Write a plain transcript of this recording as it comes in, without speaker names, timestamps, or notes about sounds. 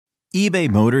eBay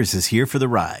Motors is here for the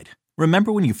ride.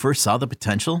 Remember when you first saw the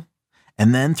potential?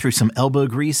 And then through some elbow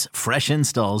grease, fresh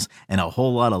installs, and a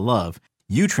whole lot of love,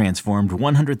 you transformed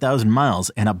 100,000 miles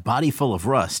and a body full of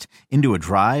rust into a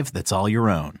drive that's all your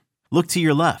own. Look to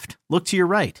your left. Look to your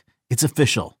right. It's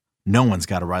official. No one's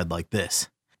got a ride like this.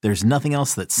 There's nothing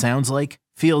else that sounds like,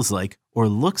 feels like, or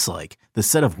looks like the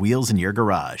set of wheels in your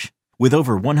garage. With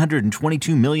over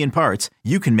 122 million parts,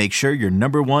 you can make sure your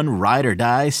number one ride or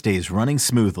die stays running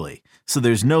smoothly. So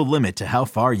there's no limit to how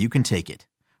far you can take it.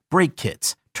 Brake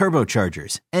kits,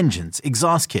 turbochargers, engines,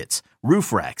 exhaust kits,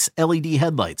 roof racks, LED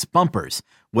headlights, bumpers,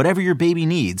 whatever your baby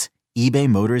needs, eBay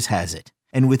Motors has it.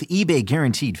 And with eBay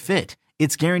Guaranteed Fit,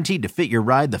 it's guaranteed to fit your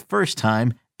ride the first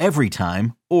time, every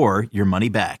time, or your money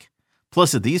back.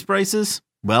 Plus at these prices,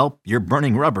 well, you're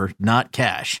burning rubber, not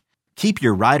cash. Keep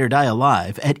your ride or die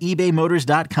alive at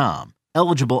ebaymotors.com.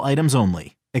 Eligible items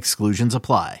only. Exclusions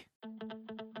apply.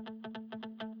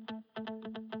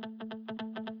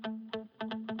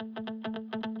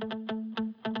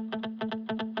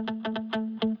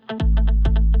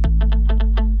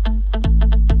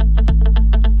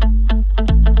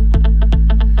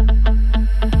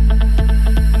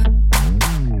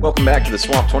 Welcome back to the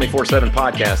Swamp 24/7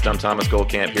 podcast. I'm Thomas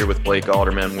Goldkamp here with Blake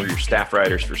Alderman. We're your staff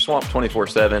writers for Swamp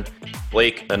 24/7.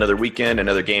 Blake, another weekend,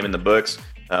 another game in the books.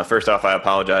 First off, I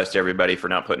apologize to everybody for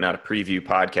not putting out a preview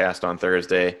podcast on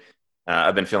Thursday.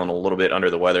 I've been feeling a little bit under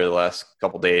the weather the last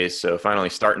couple days, so finally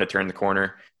starting to turn the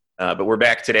corner. But we're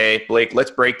back today. Blake,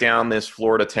 let's break down this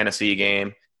Florida-Tennessee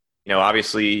game. You know,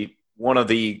 obviously one of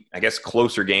the, I guess,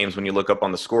 closer games when you look up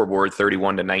on the scoreboard,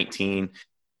 31-19.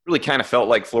 Really kind of felt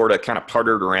like Florida kind of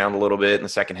puttered around a little bit in the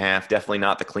second half. Definitely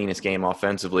not the cleanest game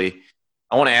offensively.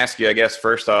 I want to ask you, I guess,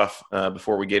 first off,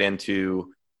 before we get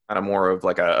into kind of more of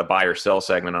like a buy or sell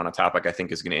segment on a topic I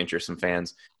think is going to interest some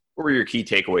fans, what were your key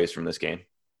takeaways from this game?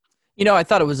 You know, I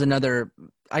thought it was another,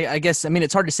 I guess, I mean,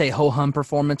 it's hard to say ho-hum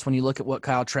performance when you look at what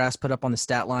Kyle Trask put up on the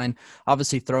stat line,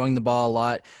 obviously throwing the ball a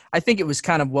lot. I think it was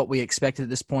kind of what we expected at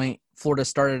this point. Florida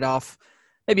started off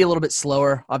maybe a little bit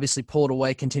slower, obviously pulled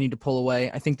away, continued to pull away.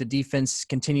 I think the defense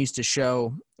continues to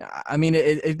show, I mean,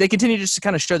 they continue just to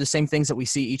kind of show the same things that we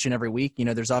see each and every week. You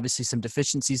know, there's obviously some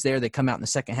deficiencies there. They come out in the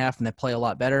second half and they play a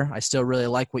lot better. I still really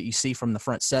like what you see from the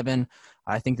front seven.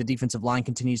 I think the defensive line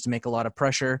continues to make a lot of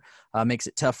pressure, makes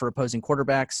it tough for opposing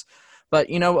quarterbacks.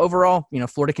 But, you know, overall, you know,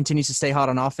 Florida continues to stay hot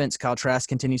on offense. Kyle Trask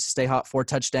continues to stay hot, 4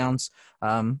 touchdowns.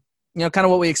 You know, kind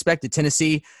of what we expected.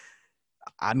 Tennessee,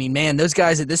 I mean, man, those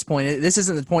guys at this point, this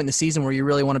isn't the point in the season where you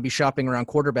really want to be shopping around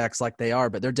quarterbacks like they are,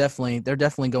 but they're definitely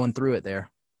going through it there.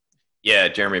 Yeah,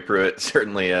 Jeremy Pruitt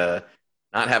certainly not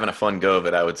having a fun go of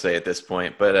it, I would say, at this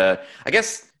point. But I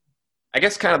guess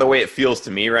kind of the way it feels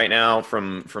to me right now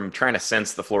from trying to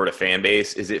sense the Florida fan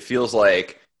base is it feels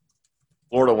like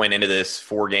Florida went into this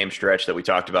 4-game stretch that we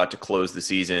talked about to close the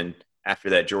season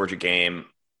after that Georgia game,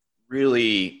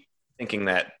 really thinking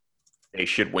that they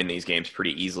should win these games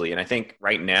pretty easily. And I think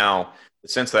right now, the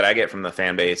sense that I get from the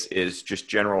fan base is just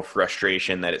general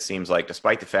frustration that it seems like,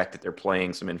 despite the fact that they're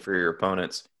playing some inferior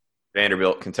opponents,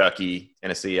 Vanderbilt, Kentucky,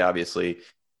 Tennessee, obviously,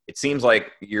 it seems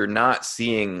like you're not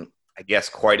seeing, I guess,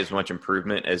 quite as much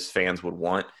improvement as fans would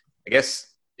want. I guess,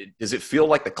 does it feel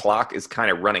like the clock is kind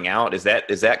of running out? Is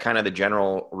that kind of the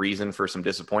general reason for some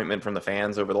disappointment from the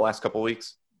fans over the last couple of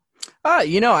weeks?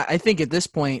 You know, I think at this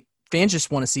point, fans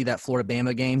just want to see that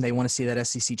Florida-Bama game. They want to see that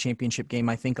SEC championship game.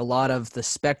 I think a lot of the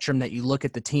spectrum that you look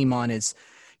at the team on is,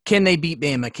 can they beat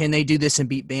Bama? Can they do this and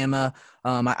beat Bama?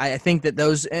 I think that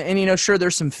those, and you know, sure,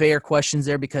 there's some fair questions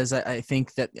there because I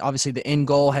think that obviously the end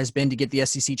goal has been to get the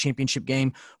SEC championship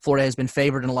game. Florida has been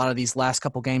favored in a lot of these last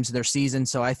couple games of their season.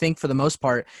 So I think for the most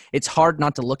part, it's hard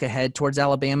not to look ahead towards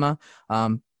Alabama.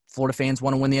 Florida fans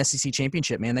want to win the SEC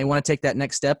championship, man. They want to take that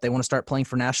next step. They want to start playing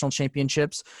for national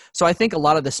championships. So I think a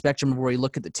lot of the spectrum of where you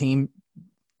look at the team,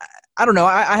 I don't know.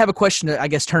 I have a question to, I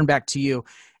guess, turn back to you.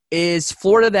 Is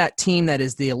Florida that team that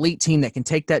is the elite team that can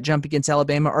take that jump against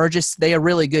Alabama, or just they a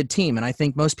really good team? And I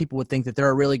think most people would think that they're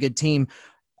a really good team.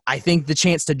 I think the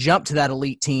chance to jump to that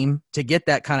elite team to get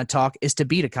that kind of talk is to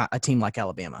beat a team like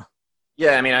Alabama.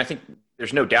 Yeah, I mean, I think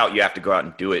there's no doubt you have to go out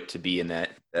and do it to be in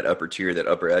that upper tier, that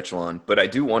upper echelon. But I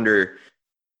do wonder,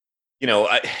 you know,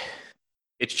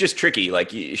 it's just tricky.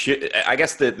 Like, I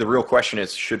guess the real question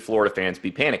is, should Florida fans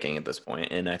be panicking at this point?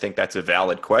 And I think that's a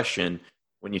valid question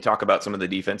when you talk about some of the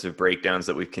defensive breakdowns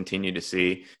that we've continued to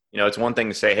see. You know, it's one thing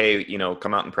to say, hey, you know,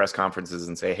 come out in press conferences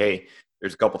and say, hey,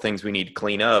 there's a couple things we need to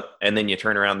clean up. And then you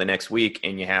turn around the next week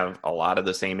and you have a lot of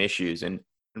the same issues. And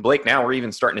Blake, now we're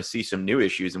even starting to see some new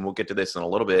issues, and we'll get to this in a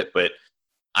little bit. But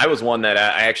I was one that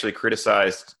I actually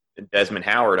criticized Desmond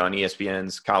Howard on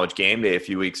ESPN's College Game Day a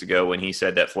few weeks ago when he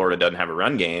said that Florida doesn't have a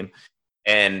run game.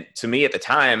 And to me at the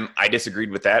time, I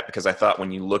disagreed with that because I thought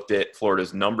when you looked at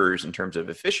Florida's numbers in terms of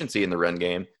efficiency in the run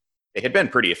game, they had been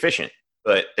pretty efficient,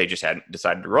 but they just hadn't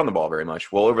decided to run the ball very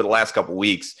much. Well, over the last couple of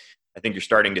weeks, I think you're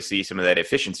starting to see some of that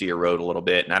efficiency erode a little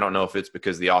bit. And I don't know if it's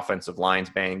because the offensive line's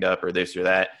banged up or this or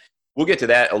that. We'll get to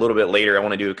that a little bit later. I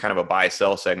want to do kind of a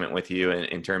buy-sell segment with you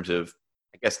in terms of,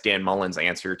 I guess, Dan Mullen's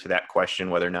answer to that question,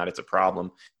 whether or not it's a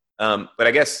problem. But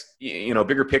I guess,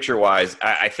 bigger picture-wise,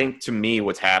 I think to me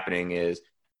what's happening is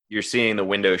you're seeing the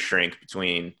window shrink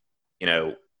between,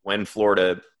 when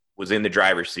Florida was in the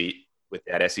driver's seat with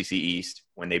that SEC East,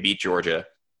 when they beat Georgia,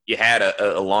 you had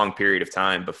a long period of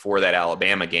time before that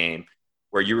Alabama game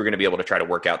where you were going to be able to try to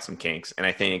work out some kinks. And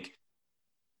I think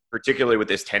particularly with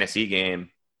this Tennessee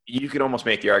game, you could almost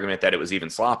make the argument that it was even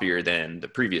sloppier than the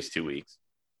previous 2 weeks.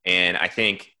 And I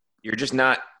think you're just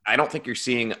not – I don't think you're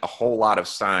seeing a whole lot of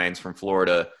signs from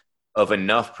Florida of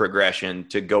enough progression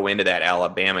to go into that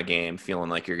Alabama game feeling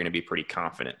like you're going to be pretty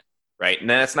confident, right? And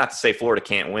that's not to say Florida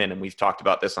can't win, and we've talked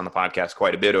about this on the podcast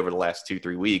quite a bit over the last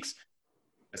 2-3 weeks.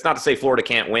 It's not to say Florida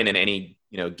can't win in any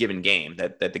given game,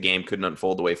 that the game couldn't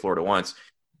unfold the way Florida wants.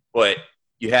 But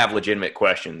you have legitimate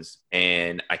questions,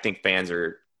 and I think fans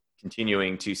are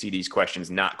continuing to see these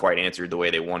questions not quite answered the way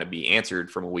they want to be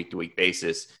answered from a week-to-week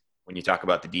basis when you talk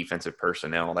about the defensive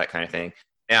personnel, that kind of thing.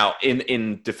 Now,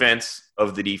 in defense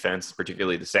of the defense,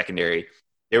 particularly the secondary,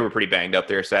 they were pretty banged up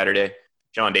there Saturday.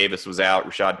 John Davis was out.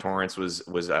 Rashad Torrance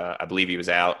was I believe he was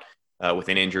out with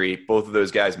an injury. Both of those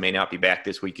guys may not be back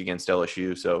this week against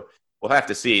LSU, so we'll have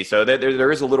to see. So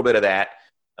there is a little bit of that.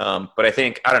 But I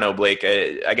think, I don't know, Blake,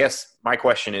 I guess my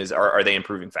question is, are they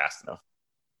improving fast enough?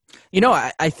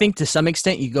 I think to some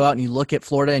extent you go out and you look at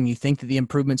Florida and you think that the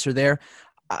improvements are there.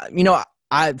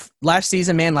 Last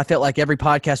season, man, I felt like every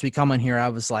podcast we come on here, I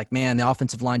was like, man, the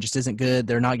offensive line just isn't good.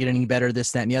 They're not getting any better,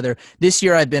 this, that, and the other. This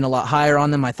year I've been a lot higher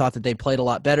on them. I thought that they played a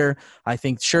lot better. I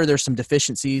think, sure, there's some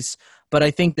deficiencies, but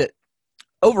I think that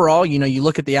overall, you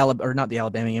look at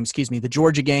the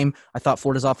Georgia game. I thought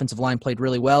Florida's offensive line played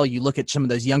really well. You look at some of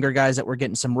those younger guys that were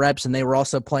getting some reps, and they were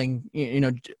also playing,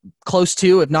 close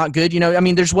to, if not good.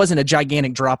 There wasn't a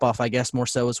gigantic drop off, I guess, more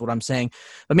so is what I'm saying.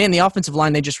 But man, the offensive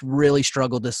line, they just really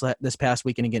struggled this past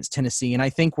weekend against Tennessee, and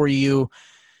I think where you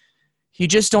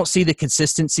just don't see the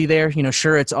consistency there.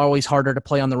 Sure, it's always harder to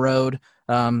play on the road.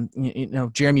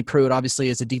 Jeremy Pruitt obviously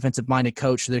is a defensive-minded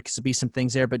coach. So there could be some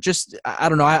things there, but just, I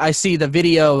don't know. I see the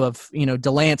video of,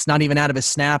 Delance not even out of his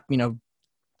snap,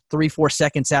 3-4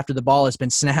 seconds after the ball has been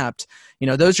snapped.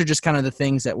 Those are just kind of the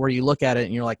things that where you look at it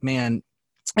and you're like, man,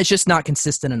 it's just not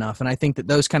consistent enough. And I think that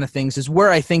those kind of things is where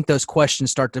I think those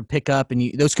questions start to pick up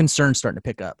and those concerns starting to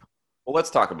pick up. Well, let's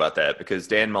talk about that because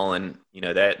Dan Mullen,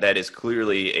 that is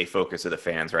clearly a focus of the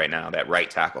fans right now, that right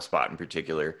tackle spot in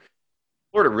particular.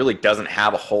 Florida really doesn't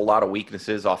have a whole lot of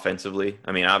weaknesses offensively.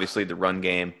 I mean, obviously the run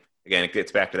game, again, it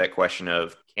gets back to that question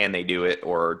of can they do it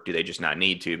or do they just not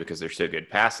need to because they're so good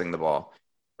passing the ball.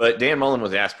 But Dan Mullen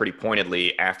was asked pretty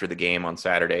pointedly after the game on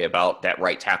Saturday about that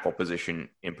right tackle position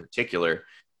in particular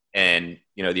and,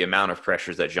 the amount of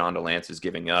pressures that Jean Delance is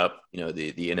giving up,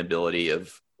 the inability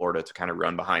of Florida to kind of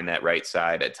run behind that right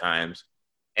side at times.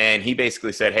 And he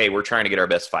basically said, hey, we're trying to get our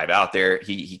best five out there.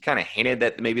 He kind of hinted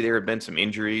that maybe there had been some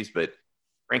injuries, but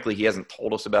frankly, he hasn't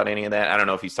told us about any of that. I don't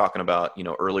know if he's talking about,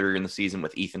 earlier in the season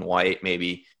with Ethan White,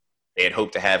 maybe they had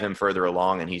hoped to have him further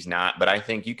along and he's not. But I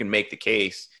think you can make the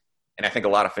case, and I think a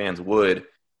lot of fans would,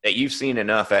 that you've seen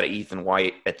enough out of Ethan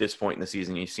White at this point in the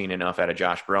season. You've seen enough out of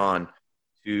Josh Braun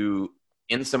to,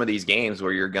 in some of these games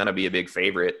where you're going to be a big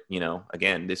favorite,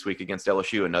 again, this week against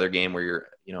LSU, another game where you're,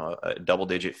 a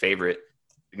double-digit favorite,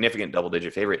 significant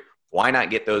double-digit favorite. Why not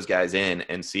get those guys in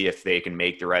and see if they can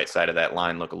make the right side of that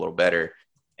line look a little better?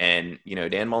 And,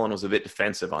 Dan Mullen was a bit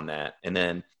defensive on that. And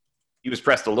then he was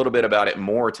pressed a little bit about it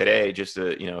more today, just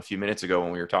a few minutes ago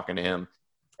when we were talking to him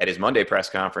at his Monday press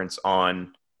conference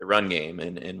on the run game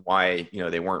and why,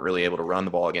 they weren't really able to run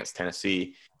the ball against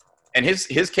Tennessee. And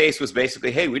his case was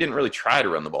basically, hey, we didn't really try to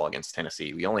run the ball against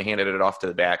Tennessee. We only handed it off to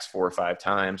the backs 4 or 5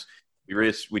 times.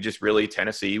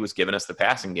 Tennessee was giving us the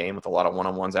passing game with a lot of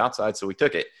one-on-ones outside, so we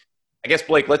took it. I guess,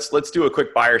 Blake, let's do a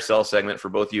quick buy or sell segment for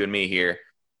both you and me here.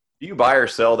 Do you buy or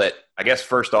sell that, I guess,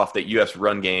 first off, that UF's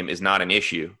run game is not an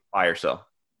issue? Buy or sell?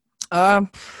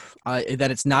 That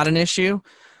it's not an issue?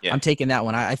 Yeah. I'm taking that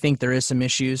one. I think there is some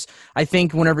issues. I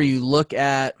think whenever you look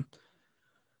at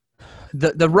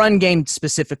the run game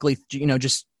specifically,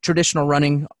 just traditional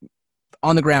running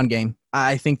on the ground game,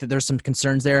 I think that there's some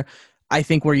concerns there. I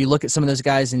think where you look at some of those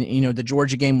guys and, the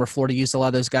Georgia game where Florida used a lot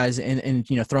of those guys and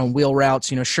throwing wheel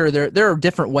routes, sure, there are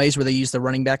different ways where they use the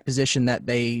running back position that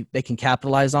they can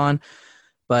capitalize on,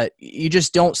 but you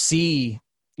just don't see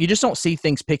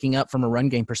things picking up from a run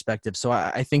game perspective. So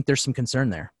I think there's some concern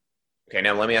there. Okay,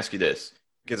 now let me ask you this,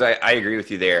 because I agree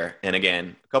with you there. And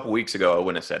again, a couple weeks ago, I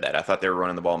wouldn't have said that. I thought they were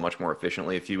running the ball much more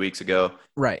efficiently a few weeks ago.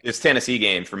 Right. This Tennessee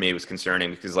game for me was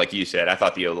concerning because, like you said, I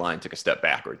thought the O-line took a step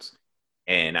backwards.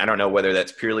 And I don't know whether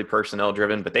that's purely personnel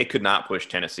driven, but they could not push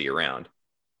Tennessee around.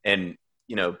 And,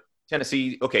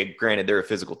 Tennessee, okay, granted, they're a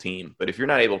physical team, but if you're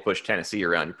not able to push Tennessee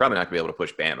around, you're probably not going to be able to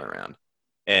push Bama around.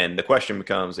 And the question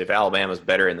becomes, if Alabama's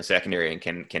better in the secondary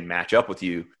and can match up with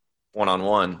you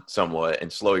one-on-one somewhat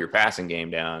and slow your passing game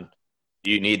down,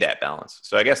 do you need that balance?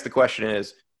 So I guess the question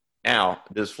is, now,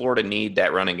 does Florida need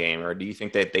that running game, or do you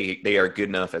think that they are good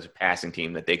enough as a passing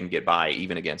team that they can get by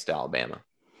even against Alabama?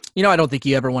 I don't think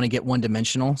you ever want to get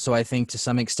one-dimensional, so I think to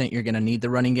some extent you're going to need the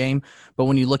running game. But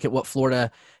when you look at what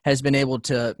Florida has been able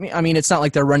to – it's not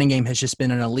like their running game has just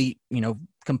been an elite,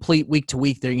 complete week to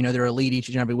week. They're elite each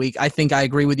and every week. I think I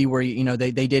agree with you where,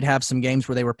 they did have some games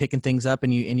where they were picking things up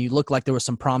and you look like there was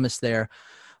some promise there.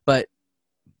 But,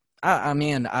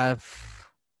 for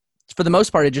the most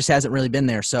part, it just hasn't really been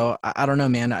there. So I don't know,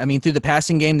 man. Through the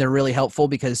passing game, they're really helpful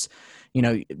because,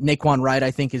 Naquan Wright,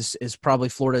 I think, is probably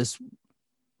Florida's –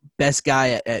 best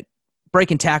guy at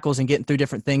breaking tackles and getting through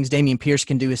different things. Dameon Pierce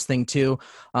can do his thing too.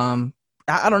 I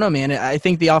don't know, man. I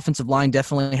think the offensive line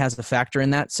definitely has a factor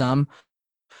in that some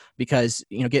because,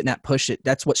 getting that push,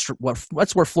 that's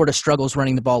where Florida struggles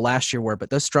running the ball last year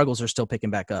but those struggles are still picking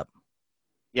back up.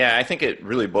 Yeah, I think it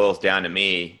really boils down to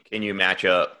me. Can you match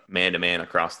up man-to-man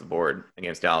across the board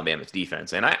against Alabama's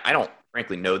defense? And I don't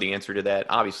frankly know the answer to that.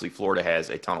 Obviously, Florida has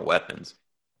a ton of weapons.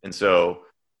 And so,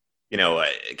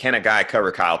 can a guy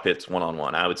cover Kyle Pitts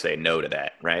one-on-one? I would say no to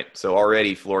that, right? So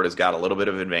already Florida's got a little bit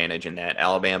of advantage in that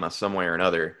Alabama, some way or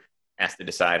another, has to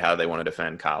decide how they want to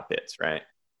defend Kyle Pitts, right?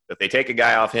 If they take a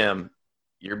guy off him,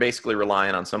 you're basically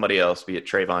relying on somebody else, be it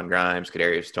Trayvon Grimes,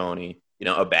 Kadarius Toney,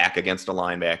 a back against a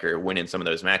linebacker, winning some of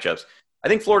those matchups. I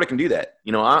think Florida can do that.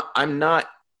 I don't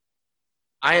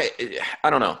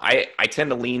know. I tend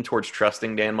to lean towards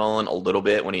trusting Dan Mullen a little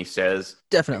bit when he says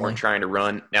definitely we're trying to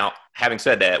run. Now, having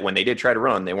said that, when they did try to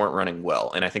run, they weren't running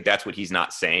well. And I think that's what he's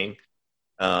not saying.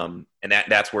 And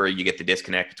that's where you get the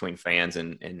disconnect between fans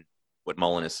and what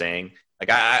Mullen is saying. Like,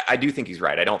 I do think he's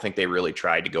right. I don't think they really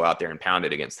tried to go out there and pound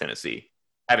it against Tennessee.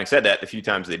 Having said that, the few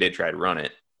times they did try to run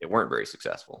it, they weren't very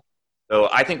successful. So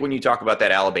I think when you talk about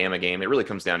that Alabama game, it really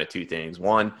comes down to two things.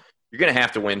 One, you're going to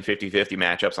have to win 50-50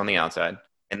 matchups on the outside.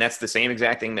 And that's the same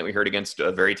exact thing that we heard against a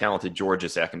very talented Georgia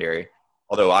secondary,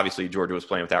 although obviously Georgia was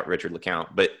playing without Richard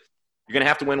LeCounte. But you're going to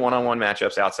have to win one-on-one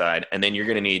matchups outside, and then you're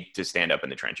going to need to stand up in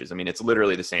the trenches. It's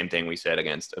literally the same thing we said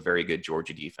against a very good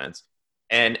Georgia defense.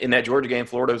 And in that Georgia game,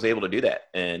 Florida was able to do that.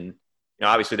 And,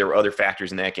 obviously there were other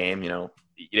factors in that game. You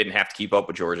didn't have to keep up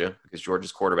with Georgia because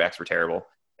Georgia's quarterbacks were terrible.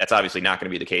 That's obviously not going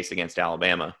to be the case against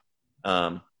Alabama.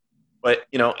 But,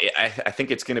 I think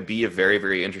it's going to be a very,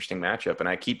 very interesting matchup. And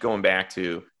I keep going back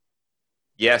to,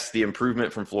 yes, the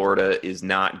improvement from Florida is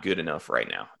not good enough right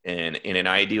now. And in an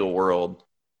ideal world,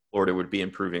 Florida would be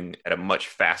improving at a much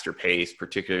faster pace,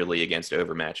 particularly against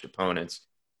overmatched opponents.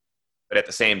 But at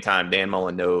the same time, Dan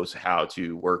Mullen knows how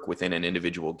to work within an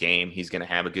individual game. He's going to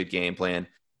have a good game plan.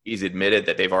 He's admitted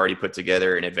that they've already put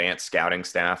together an advanced scouting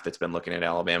staff that's been looking at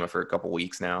Alabama for a couple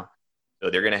weeks now. So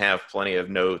they're going to have plenty of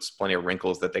notes, plenty of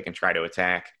wrinkles that they can try to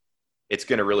attack. It's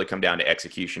going to really come down to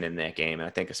execution in that game, and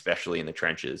I think especially in the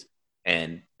trenches.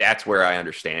 And that's where I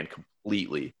understand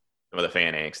completely some of the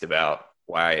fan angst about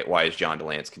why is John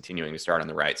DeLance continuing to start on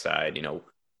the right side?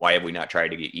 Why have we not tried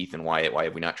to get Ethan Wyatt? Why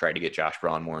have we not tried to get Josh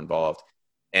Braun more involved?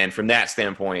 And from that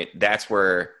standpoint, that's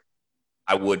where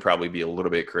I would probably be a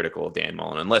little bit critical of Dan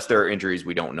Mullen. Unless there are injuries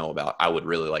we don't know about, I would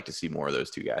really like to see more of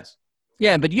those two guys.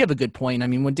 Yeah, but you have a good point.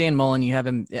 When Dan Mullen, you have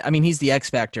him, he's the X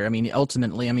factor.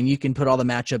 Ultimately, you can put all the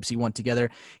matchups you want together.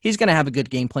 He's going to have a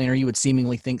good game plan, or you would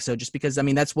seemingly think so, just because,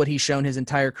 that's what he's shown his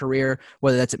entire career,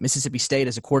 whether that's at Mississippi State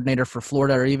as a coordinator for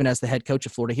Florida or even as the head coach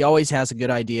of Florida. He always has a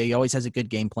good idea. He always has a good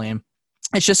game plan.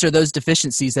 It's just, are those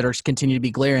deficiencies that are continue to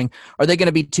be glaring? Are they going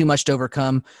to be too much to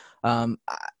overcome?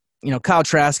 Kyle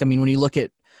Trask, when you look at,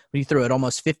 he threw it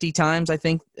almost 50 times, I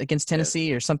think, against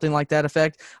Tennessee or something like that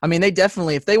effect. They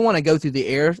definitely, if they want to go through the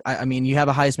air, you have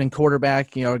a Heisman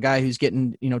quarterback, a guy who's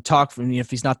getting, talk from,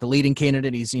 if he's not the leading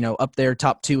candidate, he's, up there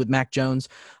top two with Mac Jones.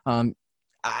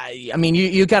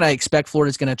 You got to expect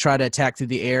Florida's going to try to attack through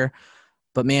the air.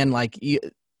 But, man,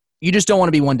 you just don't want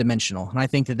to be one-dimensional. And I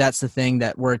think that that's the thing,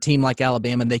 that we're a team like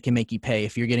Alabama, they can make you pay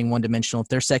if you're getting one-dimensional. If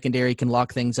their secondary can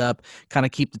lock things up, kind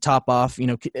of keep the top off,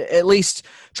 at least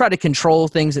try to control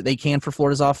things that they can for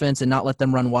Florida's offense and not let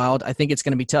them run wild. I think it's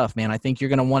going to be tough, man. I think you're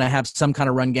going to want to have some kind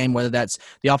of run game, whether that's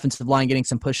the offensive line getting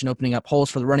some push and opening up holes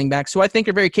for the running backs, who I think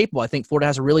are very capable. I think Florida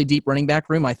has a really deep running back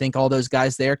room. I think all those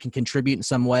guys there can contribute in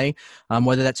some way,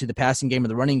 whether that's through the passing game or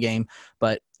the running game.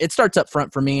 But it starts up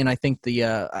front for me, and I think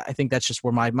I think that's just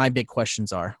where my big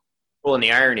questions are. Well, and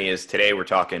the irony is today we're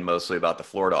talking mostly about the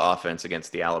Florida offense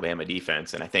against the Alabama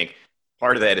defense, and I think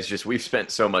part of that is just we've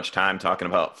spent so much time talking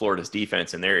about Florida's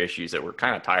defense and their issues that we're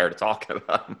kind of tired of talking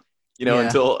about them.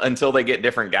 Until they get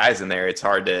different guys in there, it's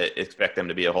hard to expect them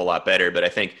to be a whole lot better. But I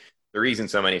think the reason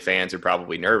so many fans are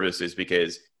probably nervous is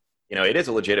because it is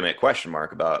a legitimate question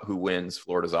mark about who wins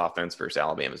Florida's offense versus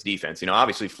Alabama's defense.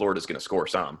 Obviously Florida's going to score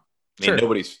some. Sure.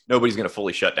 Nobody's going to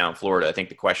fully shut down Florida. I think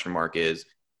the question mark is,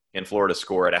 can Florida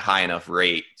score at a high enough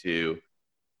rate to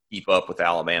keep up with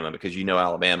Alabama? Because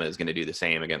Alabama is going to do the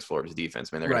same against Florida's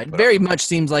defense. I mean, they're right. Very much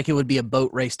seems like it would be a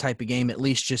boat race type of game, at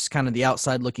least just kind of the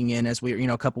outside looking in as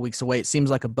we're, a couple weeks away. It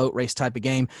seems like a boat race type of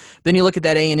game. Then you look at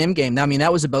that A&M game. I mean,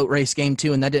 that was a boat race game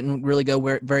too, and that didn't really go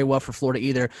very well for Florida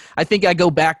either. I think I go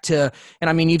back to, and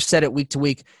I mean, you've said it week to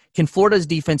week, can Florida's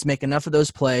defense make enough of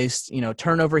those plays,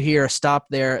 turnover here, a stop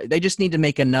there? They just need to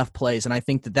make enough plays, and I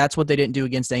think that that's what they didn't do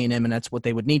against A&M, and that's what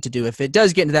they would need to do. If it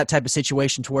does get into that type of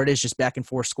situation to where it is just back and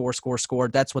forth, score,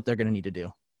 that's what they're going to need to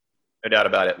do. No doubt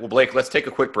about it. Well, Blake, let's take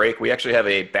a quick break. We actually have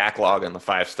a backlog on the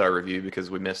 5-star review because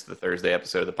we missed the Thursday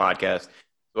episode of the podcast. So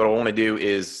what I want to do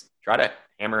is try to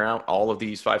hammer out all of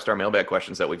these 5-star mailbag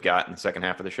questions that we've got in the second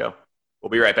half of the show. We'll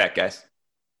be right back, guys.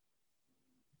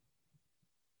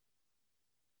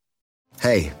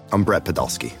 Hey, I'm Brett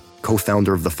Podolsky,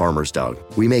 co-founder of The Farmer's Dog.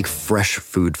 We make fresh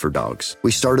food for dogs.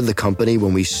 We started the company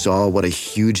when we saw what a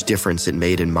huge difference it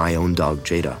made in my own dog,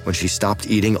 Jada, when she stopped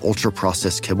eating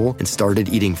ultra-processed kibble and started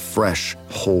eating fresh,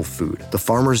 whole food. The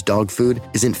Farmer's Dog food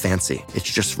isn't fancy.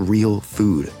 It's just real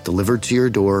food delivered to your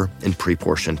door in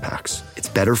pre-portioned packs. It's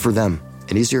better for them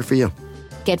and easier for you.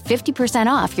 Get 50%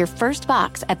 off your first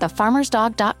box at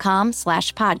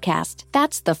thefarmersdog.com/podcast.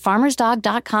 That's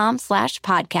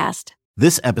thefarmersdog.com/podcast.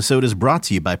 This episode is brought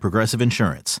to you by Progressive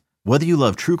Insurance. Whether you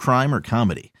love true crime or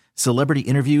comedy, celebrity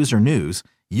interviews or news,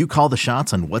 you call the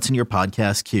shots on what's in your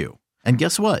podcast queue. And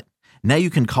guess what? Now you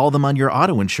can call them on your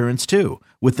auto insurance too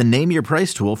with the Name Your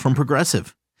Price tool from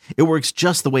Progressive. It works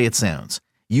just the way it sounds.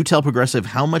 You tell Progressive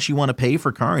how much you want to pay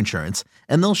for car insurance,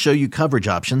 and they'll show you coverage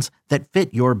options that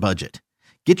fit your budget.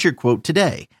 Get your quote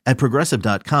today at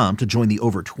Progressive.com to join the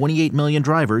over 28 million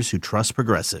drivers who trust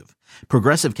Progressive.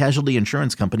 Progressive Casualty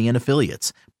Insurance Company and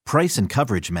Affiliates. Price and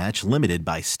coverage match limited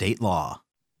by state law.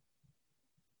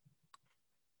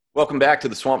 Welcome back to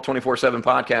the Swamp 24/7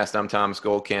 podcast. I'm Thomas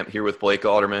Goldkamp here with Blake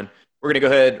Alderman. We're going to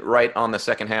go ahead right on the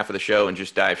second half of the show and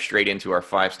just dive straight into our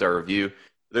 5-star review.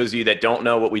 For those of you that don't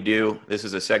know what we do, this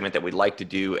is a segment that we'd like to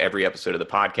do every episode of the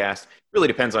podcast. Really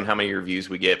depends on how many reviews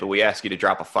we get, but we ask you to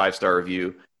drop a 5-star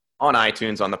review on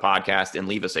iTunes on the podcast and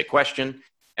leave us a question.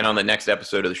 And on the next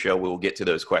episode of the show, we will get to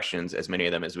those questions, as many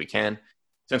of them as we can.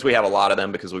 Since we have a lot of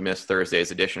them because we missed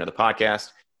Thursday's edition of the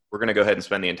podcast, we're going to go ahead and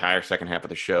spend the entire second half of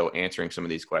the show answering some of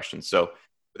these questions. So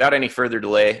without any further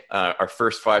delay, our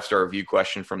first 5-star review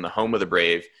question from the home of the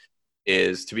Brave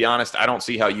is, to be honest, I don't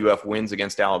see how UF wins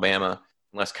against Alabama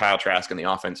unless Kyle Trask and the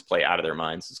offense play out of their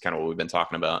minds. This is kind of what we've been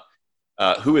talking about.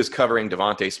 Who is covering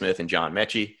Devontae Smith and John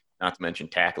Mechie, not to mention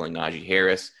tackling Najee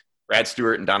Harris. Brad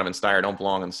Stewart and Donovan Steyer don't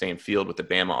belong on the same field with the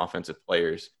Bama offensive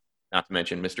players, not to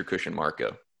mention Mr. Cushion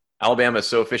Marco. Alabama is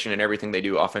so efficient in everything they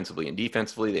do offensively and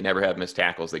defensively. They never have missed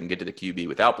tackles. They can get to the QB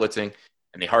without blitzing,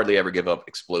 and they hardly ever give up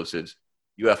explosives.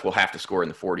 UF will have to score in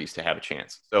the 40s to have a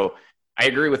chance. So I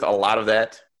agree with a lot of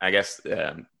that. I guess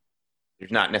there's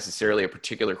not necessarily a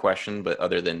particular question, but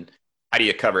other than how do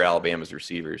you cover Alabama's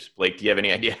receivers? Blake, do you have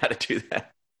any idea how to do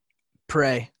that?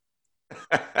 Pray.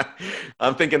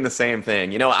 I'm thinking the same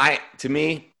thing. To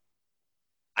me,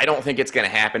 I don't think it's going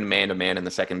to happen man-to-man in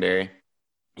the secondary.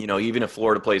 Even if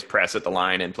Florida plays press at the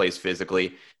line and plays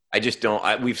physically, I just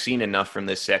don't. We've seen enough from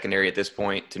this secondary at this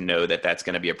point to know that that's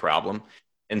going to be a problem.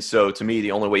 And so to me,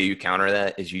 the only way you counter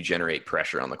that is you generate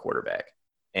pressure on the quarterback.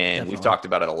 And Definitely. We've talked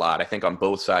about it a lot. I think on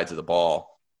both sides of the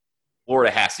ball,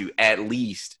 Florida has to at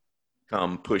least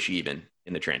come push even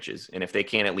in the trenches. And if they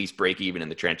can't at least break even in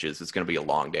the trenches, it's going to be a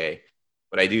long day.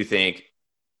 But I do think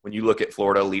when you look at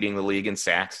Florida leading the league in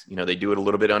sacks, they do it a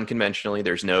little bit unconventionally.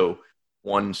 There's no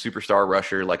one superstar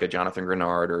rusher like a Jonathan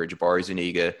Grenard or a Jabari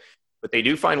Zuniga, but they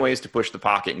do find ways to push the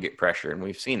pocket and get pressure, and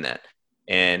we've seen that.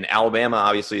 And Alabama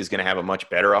obviously is going to have a much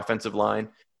better offensive line,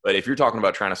 But if you're talking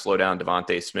about trying to slow down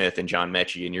Devontae Smith and John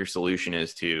Mechie, and your solution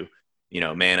is to,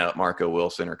 man up Marco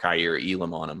Wilson or Kaiir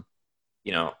Elam on him,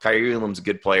 Kaiir Elam's a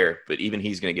good player, but even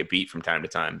he's going to get beat from time to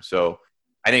time. So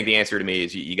I think the answer to me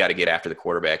is you got to get after the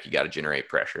quarterback. You got to generate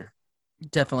pressure.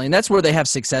 Definitely, and that's where they have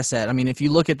success at. I mean, if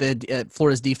you look at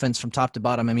Florida's defense from top to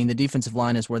bottom, I mean, the defensive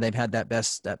line is where they've had that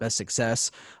best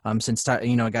success since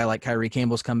a guy like Kyrie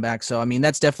Campbell's come back. So I mean,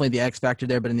 that's definitely the X factor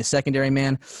there. But in the secondary,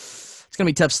 man, it's going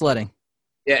to be tough sledding.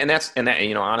 Yeah, and that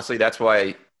honestly, that's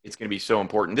why it's going to be so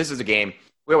important. This is a game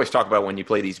we always talk about when you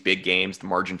play these big games. The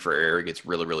margin for error gets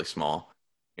really, really small.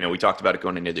 We talked about it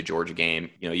going into the Georgia game.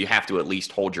 You have to at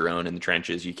least hold your own in the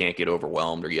trenches. You can't get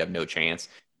overwhelmed or you have no chance.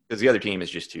 Because the other team is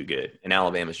just too good, and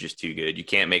Alabama's just too good. You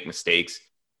can't make mistakes.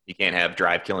 You can't have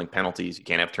drive-killing penalties. You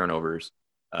can't have turnovers.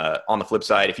 On the flip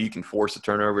side, if you can force a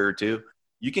turnover or two,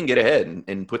 you can get ahead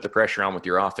and put the pressure on with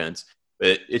your offense.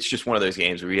 But it's just one of those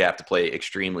games where you have to play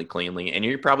extremely cleanly, and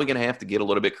you're probably going to have to get a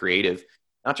little bit creative,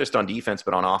 not just on defense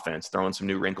but on offense, throwing some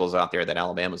new wrinkles out there that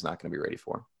Alabama's not going to be ready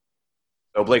for.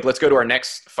 So, Blake, let's go to our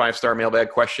next 5-star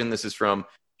mailbag question. This is from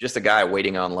just a guy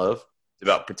waiting on love.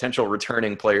 About potential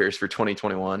returning players for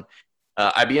 2021.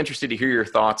 I'd be interested to hear your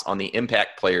thoughts on the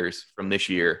impact players from this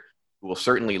year who will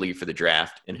certainly leave for the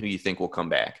draft and who you think will come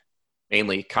back.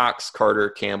 Mainly Cox,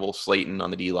 Carter, Campbell, Slayton on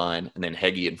the D-line, and then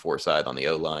Heggie and Forsythe on the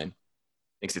O-line.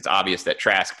 Thinks it's obvious that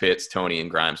Trask, Pitts, Toney,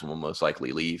 and Grimes will most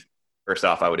likely leave. First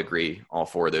off, I would agree, all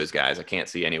four of those guys. I can't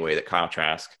see any way that Kyle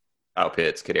Trask, Kyle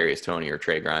Pitts, Kadarius Toney, or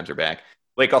Trey Grimes are back.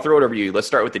 Blake, I'll throw it over to you. Let's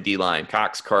start with the D-line.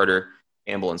 Cox, Carter,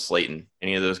 Campbell, and Slayton.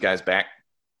 Any of those guys back?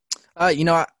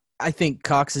 I think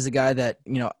Cox is a guy that,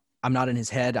 I'm not in his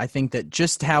head. I think that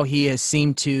just how he has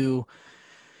seemed to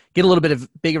get a little bit of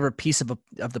bigger a piece of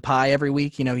the pie every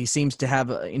week. He seems to have,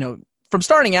 from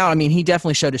starting out, I mean, he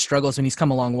definitely showed his struggles and he's come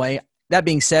a long way. That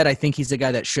being said, I think he's a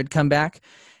guy that should come back.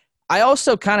 I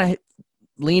also kind of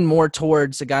lean more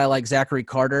towards a guy like Zachary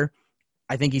Carter.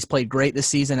 I think he's played great this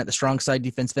season at the strong side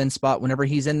defensive end spot. Whenever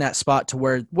he's in that spot to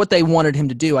where what they wanted him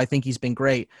to do, I think he's been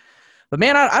great. But,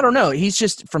 man, I don't know. He's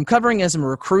just, from covering as a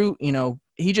recruit,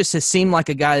 he just has seemed like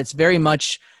a guy that's very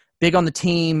much big on the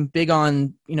team, big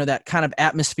on, that kind of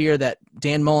atmosphere that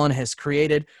Dan Mullen has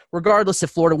created. Regardless if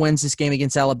Florida wins this game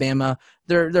against Alabama,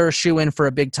 they're a shoe-in for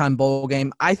a big-time bowl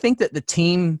game. I think that the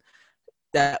team,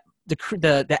 that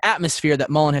the atmosphere that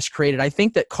Mullen has created, I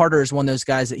think that Carter is one of those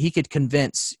guys that he could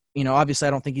convince. Obviously,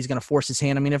 I don't think he's going to force his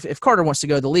hand. I mean, if Carter wants to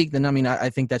go to the league, then, I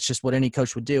think that's just what any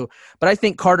coach would do. But I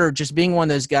think Carter, just being one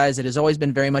of those guys that has always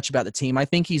been very much about the team, I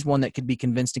think he's one that could be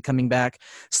convinced in coming back.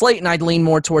 Slayton, I'd lean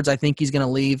more towards I think he's going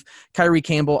to leave. Kyrie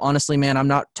Campbell, honestly, man, I'm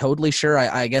not totally sure.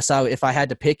 I guess if I had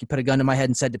to pick, you put a gun to my head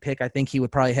and said to pick, I think he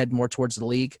would probably head more towards the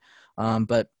league.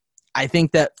 But I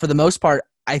think that for the most part,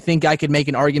 I think I could make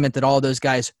an argument that all of those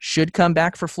guys should come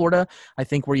back for Florida. I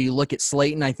think where you look at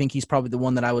Slayton, I think he's probably the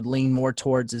one that I would lean more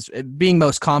towards as being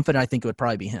most confident. I think it would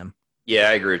probably be him. Yeah,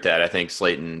 I agree with that. I think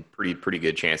Slayton, pretty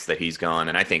good chance that he's gone.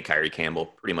 And I think Kyrie Campbell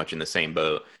pretty much in the same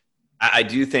boat. I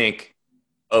do think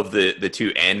of the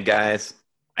two end guys,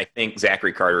 I think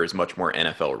Zachary Carter is much more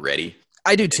NFL ready.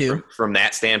 I do too. From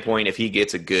that standpoint, if he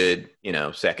gets a good,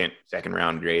 second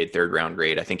round grade, third round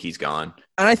grade, I think he's gone.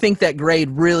 And I think that grade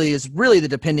is the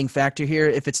depending factor here.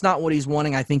 If it's not what he's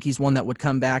wanting, I think he's one that would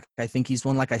come back. I think he's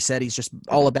one, like I said, he's just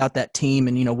all about that team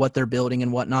and, what they're building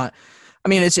and whatnot. I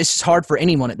mean, it's just hard for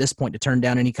anyone at this point to turn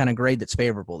down any kind of grade that's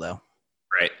favorable, though.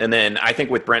 Right. And then I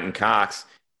think with Brenton Cox,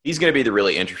 he's going to be the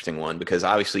really interesting one because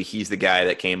obviously he's the guy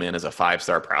that came in as a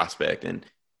 5-star prospect. And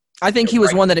I think he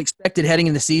was one that expected heading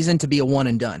in the season to be a one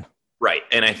and done. Right.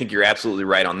 And I think you're absolutely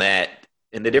right on that.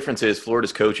 And the difference is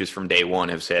Florida's coaches from day one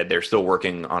have said they're still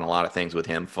working on a lot of things with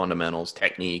him, fundamentals,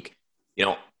 technique.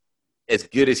 As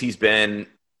good as he's been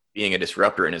being a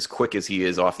disruptor and as quick as he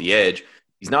is off the edge,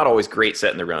 he's not always great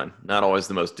setting the run, not always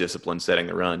the most disciplined setting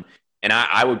the run. And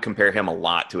I would compare him a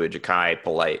lot to a Ja'Kai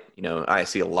Polite. I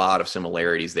see a lot of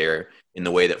similarities there in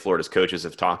the way that Florida's coaches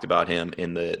have talked about him,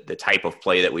 in the type of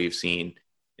play that we've seen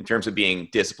in terms of being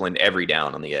disciplined every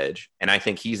down on the edge. And I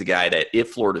think he's a guy that if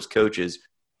Florida's coaches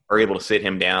are able to sit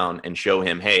him down and show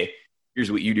him, hey,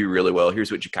 here's what you do really well,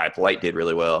 here's what Ja'Kai Polite did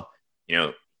really well.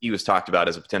 He was talked about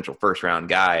as a potential first-round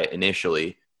guy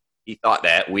initially. He thought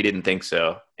that. We didn't think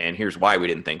so. And here's why we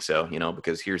didn't think so,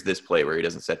 because here's this play where he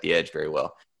doesn't set the edge very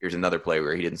well. Here's another play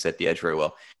where he didn't set the edge very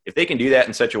well. If they can do that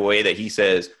in such a way that he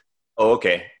says, oh,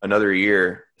 okay, another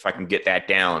year, if I can get that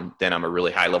down, then I'm a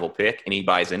really high-level pick, and he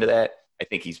buys into that, I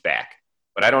think he's back.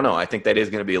 But I don't know. I think that is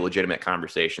going to be a legitimate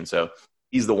conversation. So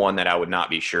he's the one that I would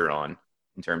not be sure on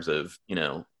in terms of,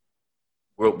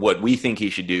 what we think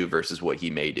he should do versus what he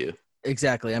may do.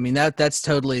 Exactly. I mean, that's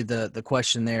totally the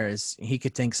question there is he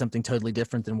could think something totally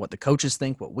different than what the coaches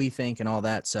think, what we think, and all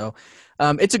that. So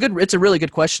it's a really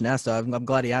good question to ask, though. I'm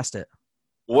glad he asked it.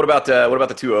 What about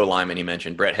the two O linemen you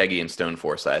mentioned, Brett Heggie and Stone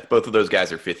Forsythe? Both of those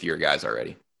guys are fifth-year guys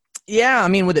already. Yeah, I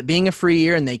mean, with it being a free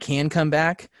year and they can come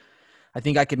back, I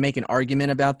think I could make an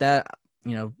argument about that.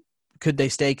 Could they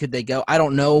stay? Could they go? I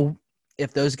don't know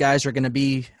if those guys are going to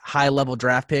be high-level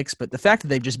draft picks, but the fact that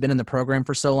they've just been in the program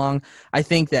for so long, I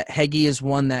think that Heggie is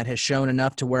one that has shown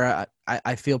enough to where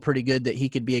I feel pretty good that he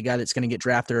could be a guy that's going to get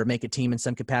drafted or make a team in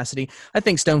some capacity. I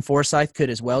think Stone Forsythe could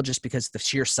as well, just because of the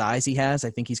sheer size he has.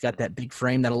 I think he's got that big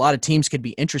frame that a lot of teams could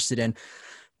be interested in.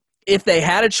 If they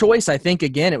had a choice, I think,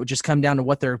 again, it would just come down to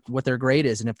what their grade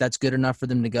is and if that's good enough for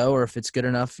them to go or if it's good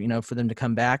enough, for them to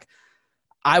come back.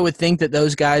 I would think that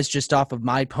those guys, just off of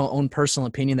my own personal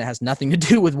opinion that has nothing to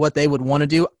do with what they would want to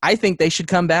do, I think they should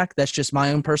come back. That's just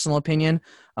my own personal opinion.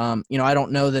 I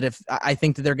don't know that I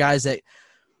think that they're guys that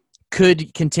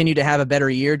could continue to have a better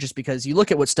year just because you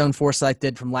look at what Stone Forsythe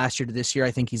did from last year to this year.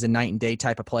 I think he's a night and day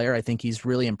type of player. I think he's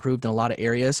really improved in a lot of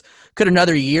areas. Could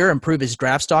another year improve his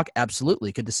draft stock?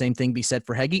 Absolutely. Could the same thing be said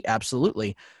for Heggie?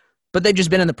 Absolutely. But they've just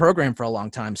been in the program for a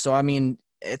long time. So, I mean,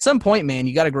 at some point, man,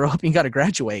 you got to grow up and you got to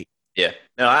graduate. Yeah.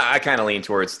 No, I kind of lean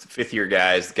towards fifth-year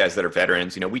guys that are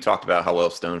veterans. We talked about how well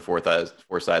Stone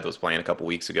Forsythe was playing a couple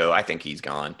weeks ago. I think he's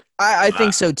gone. I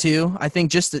think so, too. I think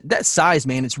just that size,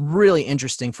 man, it's really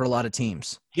interesting for a lot of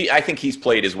teams. I think he's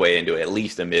played his way into at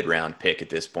least a mid-round pick at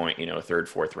this point, a third,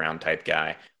 fourth-round type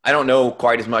guy. I don't know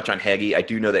quite as much on Heggie. I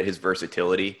do know that his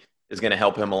versatility is going to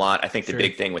help him a lot. I think the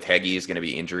big thing with Heggie is going to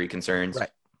be injury concerns. Right.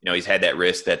 He's had that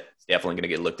wrist that's definitely going to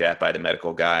get looked at by the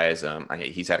medical guys.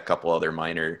 He's had a couple other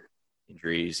minor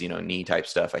injuries, knee type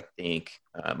stuff, I think.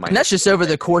 And that's just over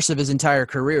the course of his entire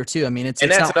career too. I mean, that's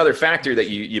another factor that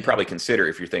you probably consider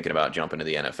if you're thinking about jumping to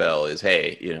the NFL is,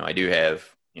 hey, I do have,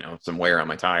 some wear on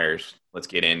my tires. Let's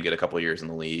get a couple of years in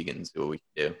the league and see what we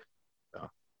can do. So,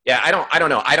 yeah, I don't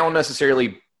know. I don't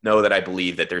necessarily know that I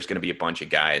believe that there's going to be a bunch of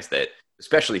guys that,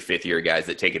 especially fifth-year guys,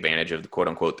 that take advantage of the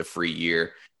quote-unquote the free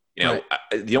year. Right.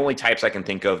 The only types I can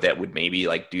think of that would maybe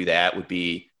do that would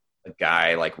be a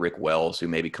guy like Rick Wells, who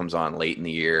maybe comes on late in the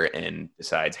year and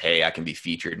decides, hey, I can be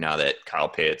featured now that Kyle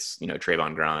Pitts,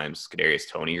 Trayvon Grimes, Kadarius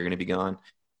Toney are going to be gone.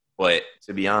 But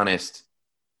to be honest,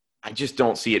 I just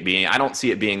don't see it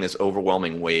being this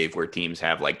overwhelming wave where teams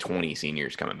have 20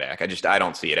 seniors coming back. I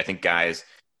don't see it. I think guys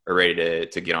are ready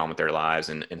to get on with their lives,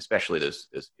 and especially those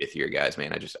fifth-year guys,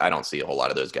 man. I don't see a whole lot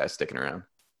of those guys sticking around.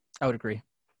 I would agree.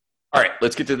 All right,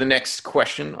 let's get to the next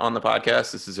question on the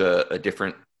podcast. This is a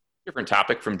different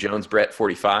topic from Jones Brett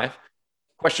 45.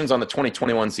 Questions on the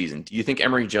 2021 season. Do you think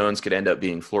Emory Jones could end up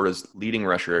being Florida's leading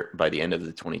rusher by the end of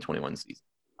the 2021 season?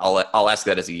 I'll ask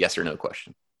that as a yes or no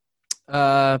question.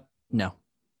 No.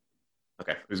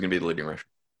 Okay, who's going to be the leading rusher?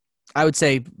 I would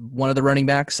say one of the running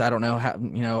backs. I don't know how,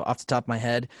 off the top of my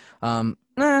head.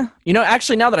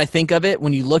 Actually, now that I think of it,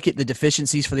 when you look at the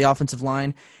deficiencies for the offensive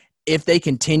line, if they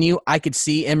continue, I could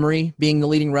see Emory being the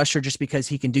leading rusher just because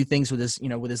he can do things with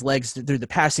his legs through the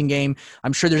passing game.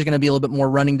 I'm sure there's going to be a little bit more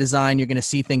running design. You're going to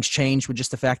see things change with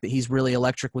just the fact that he's really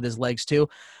electric with his legs too.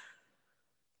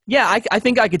 Yeah, I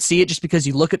think I could see it just because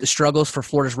you look at the struggles for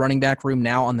Florida's running back room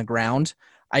now on the ground.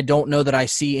 I don't know that I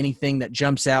see anything that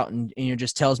jumps out and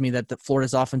just tells me that the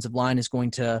Florida's offensive line is going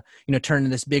to turn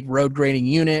into this big road grading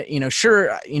unit.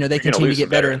 Sure, they continue to get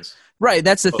better. Veterans. Right,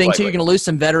 that's the thing too. You're going to lose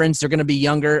some veterans. They're going to be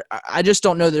younger. I just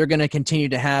don't know that they're going to continue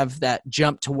to have that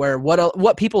jump to where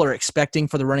what people are expecting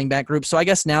for the running back group. So I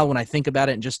guess now when I think about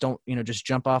it and just don't just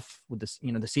jump off with this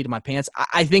the seat of my pants,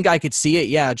 I think I could see it.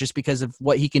 Yeah, just because of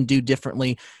what he can do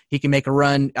differently. He can make a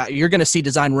run. You're going to see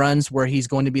design runs where he's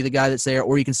going to be the guy that's there,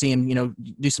 or you can see him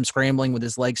do some scrambling with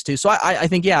his legs too. So I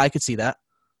think I could see that.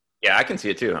 Yeah, I can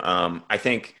see it too. I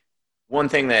think. One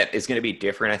thing that is going to be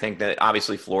different, I think that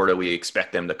obviously Florida, we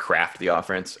expect them to craft the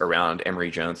offense around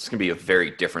Emory Jones. It's going to be a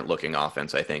very different looking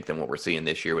offense, I think, than what we're seeing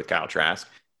this year with Kyle Trask.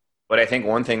 But I think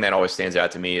one thing that always stands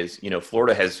out to me is,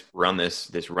 Florida has run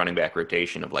this running back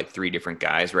rotation of 3 different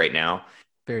guys right now.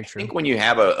 Very true. I think when you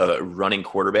have a running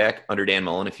quarterback under Dan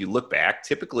Mullen, if you look back,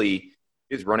 typically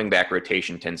his running back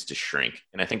rotation tends to shrink.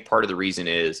 And I think part of the reason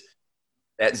is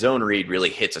that zone read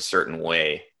really hits a certain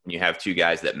way when you have 2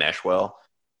 guys that mesh well.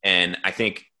 And I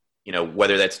think,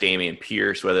 whether that's Dameon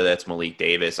Pierce, whether that's Malik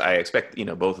Davis, I expect,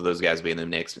 both of those guys to be in the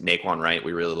mix. Naquan Wright,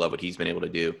 we really love what he's been able to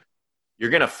do.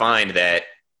 You're going to find that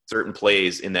certain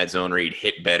plays in that zone read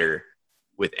hit better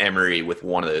with Emory with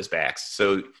one of those backs.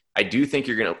 So I do think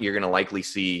you're going to likely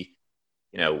see,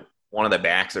 one of the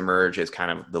backs emerge as kind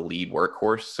of the lead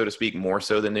workhorse, so to speak, more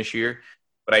so than this year.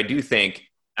 But I do think,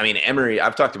 Emory,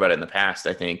 I've talked about it in the past,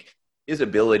 I think his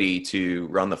ability to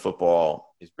run the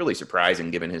football is really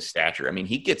surprising given his stature. I mean,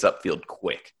 he gets upfield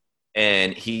quick,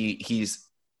 and he's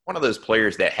one of those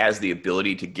players that has the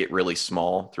ability to get really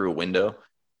small through a window.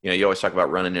 You always talk about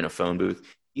running in a phone booth.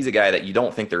 He's a guy that you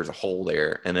don't think there's a hole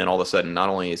there, and then all of a sudden, not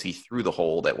only is he through the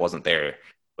hole that wasn't there,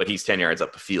 but he's 10 yards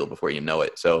up the field before you know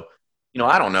it. So,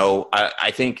 I don't know.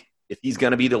 I think if he's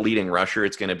going to be the leading rusher,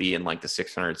 it's going to be in like the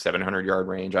 600, 700-yard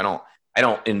range. I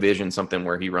don't envision something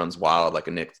where he runs wild like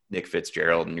a Nick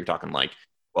Fitzgerald and you're talking like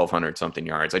 1,200 something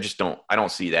yards. I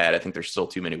don't see that. I think there's still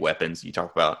too many weapons. You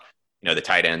talk about, the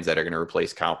tight ends that are going to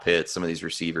replace Kyle Pitts, some of these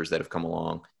receivers that have come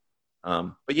along.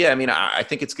 But yeah, I mean, I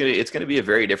think it's gonna be a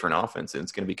very different offense, and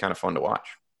it's gonna be kind of fun to watch.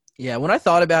 Yeah, when I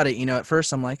thought about it, at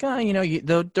first I'm like,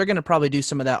 they're going to probably do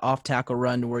some of that off tackle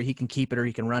run to where he can keep it or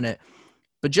he can run it.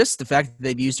 But just the fact that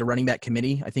they've used a running back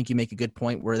committee, I think you make a good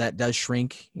point where that does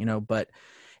shrink, but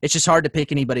it's just hard to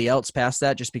pick anybody else past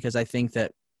that just because I think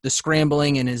that the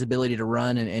scrambling and his ability to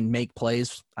run and make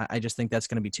plays, I just think that's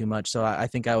going to be too much. So I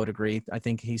think I would agree. I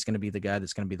think he's going to be the guy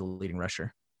that's going to be the leading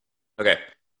rusher. Okay.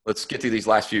 Let's get through these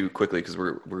last few quickly because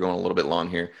we're going a little bit long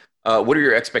here. What are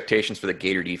your expectations for the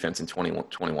Gator defense in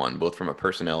 2021, both from a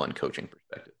personnel and coaching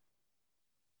perspective?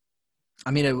 I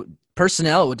mean,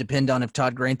 personnel, it would depend on if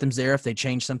Todd Grantham's there, if they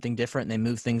change something different and they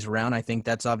move things around. I think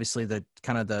that's obviously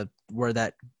where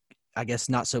that, I guess,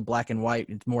 not so black and white.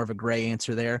 It's more of a gray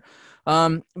answer there.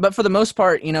 But for the most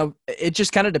part, it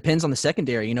just kind of depends on the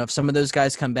secondary. If some of those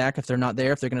guys come back, if they're not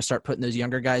there, if they're going to start putting those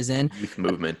younger guys in. Youth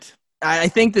movement. I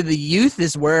think that the youth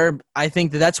is where I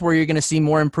think that's where you're going to see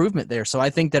more improvement there. So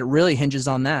I think that it really hinges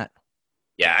on that.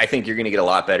 Yeah, I think you're going to get a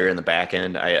lot better in the back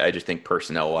end. I just think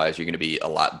personnel-wise, you're going to be a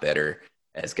lot better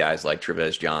as guys like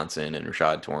Trevez Johnson and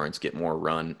Rashad Torrance get more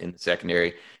run in the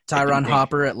secondary. Tyron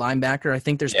Hopper at linebacker. I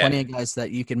think there's plenty of guys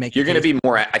that you can make. You're going to be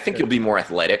more – I think you'll be more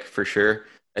athletic for sure.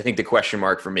 I think the question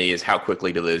mark for me is how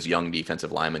quickly do those young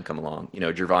defensive linemen come along.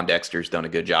 Gervon Dexter's done a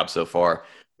good job so far,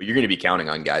 but you're going to be counting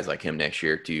on guys like him next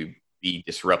year to be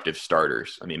disruptive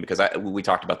starters. I mean, because we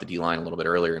talked about the D-line a little bit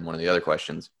earlier in one of the other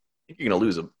questions. I think you're going to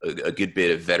lose a good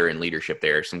bit of veteran leadership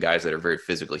there, some guys that are very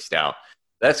physically stout.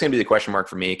 That's going to be the question mark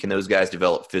for me. Can those guys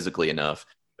develop physically enough?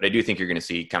 But I do think you're going to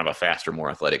see kind of a faster,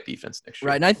 more athletic defense next year.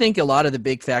 Right, and I think a lot of the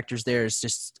big factors there is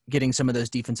just getting some of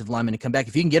those defensive linemen to come back.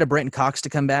 If you can get a Brenton Cox to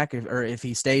come back, or if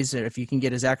he stays, or if you can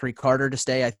get a Zachary Carter to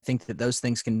stay, I think that those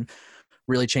things can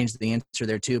really change the answer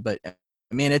there too. But I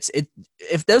mean,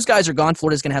 if those guys are gone,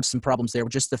 Florida's going to have some problems there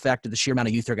with just the fact of the sheer amount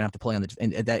of youth they're going to have to play on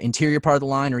that interior part of the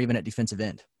line or even at defensive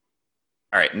end.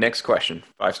 All right, next question.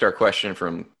 5-star question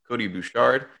from Cody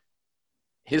Bouchard.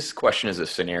 His question is a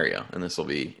scenario, and this will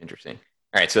be interesting.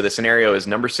 All right, so the scenario is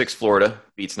number 6 Florida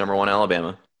beats number 1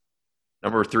 Alabama.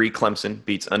 Number 3 Clemson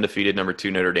beats undefeated number 2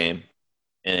 Notre Dame.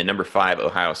 And number 5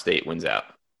 Ohio State wins out.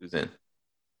 Who's in?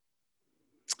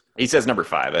 He says number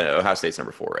 5. Ohio State's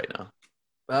number 4 right now.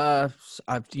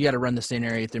 You got to run the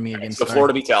scenario through me again. Right, so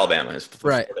Florida beats Alabama. Is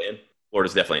right. Florida in?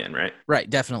 Florida's definitely in, right? Right,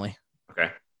 definitely.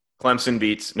 Okay. Clemson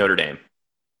beats Notre Dame.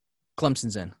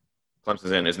 Clemson's in.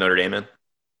 Clemson's in. Is Notre Dame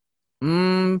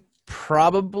in?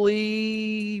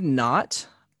 Probably not.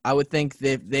 I would think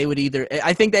that they would either –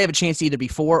 I think they have a chance to either be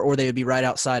 4 or they would be right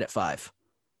outside at 5.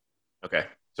 Okay.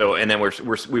 So, and then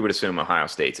we would assume Ohio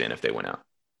State's in if they went out.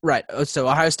 Right. So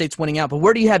Ohio State's winning out. But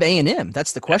where do you have A&M?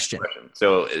 That's the question.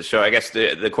 So I guess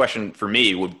the question for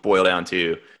me would boil down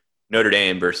to Notre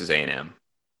Dame versus A&M.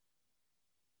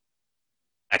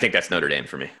 I think that's Notre Dame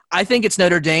for me. I think it's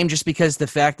Notre Dame just because the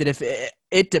fact that if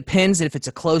it depends if it's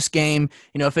a close game,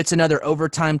 if it's another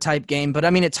overtime type game. But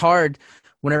I mean, it's hard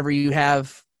whenever you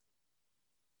have.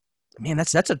 Man,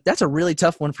 that's a really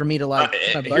tough one for me to like.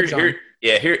 Here's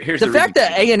the fact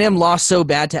that A&M lost so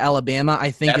bad to Alabama.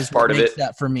 I think that's is what part of makes it.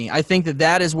 That for me. I think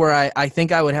that is where I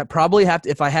think I would probably have to,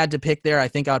 if I had to pick there. I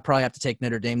think I would probably have to take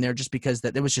Notre Dame there just because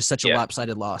that it was just such a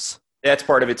lopsided loss. That's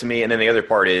part of it to me. And then the other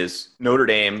part is Notre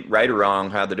Dame, right or wrong,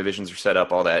 how the divisions are set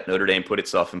up, all that. Notre Dame put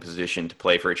itself in position to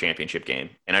play for a championship game.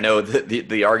 And I know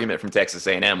the argument from Texas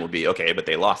A&M would be, okay, but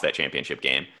they lost that championship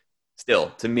game.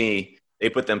 Still, to me, they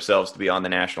put themselves to be on the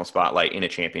national spotlight in a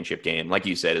championship game. Like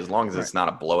you said, as long as it's not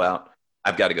a blowout,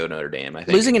 I've got to go Notre Dame. I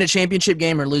think losing in a championship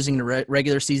game or losing in a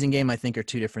regular season game, I think, are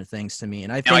two different things to me.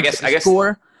 And I think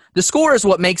the score is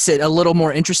what makes it a little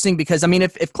more interesting because, I mean,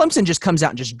 if Clemson just comes out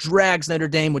and just drags Notre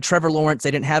Dame with Trevor Lawrence,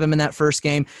 they didn't have him in that first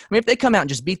game. I mean, if they come out and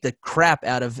just beat the crap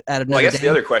out of Notre Dame. I guess the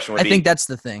other question would be, I think that's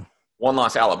the thing. One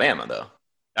loss Alabama, though.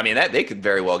 I mean, that they could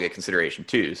very well get consideration,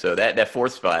 too. So that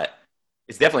fourth spot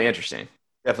is definitely interesting.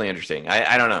 Definitely interesting.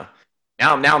 I don't know.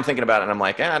 Now I'm thinking about it, and I'm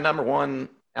like, number 1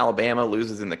 Alabama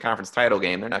loses in the conference title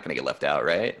game. They're not going to get left out,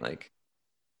 right? Like,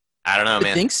 I don't know, I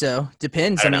man. think so.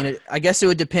 Depends. I I don't mean, know. I guess it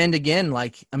would depend again.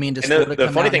 Like, I mean, does And Florida the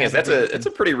come funny out thing and is have a it's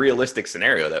a pretty realistic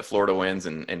scenario that Florida wins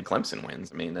and Clemson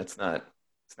wins. I mean, it's not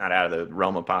out of the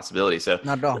realm of possibility. So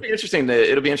Not at it'll all. be interesting.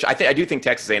 It'll be interesting. I do think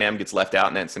Texas A&M gets left out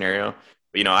in that scenario.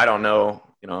 But I don't know.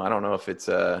 I don't know if it's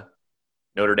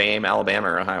Notre Dame, Alabama,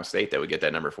 or Ohio State that would get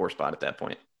that number 4 spot at that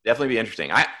point. Definitely be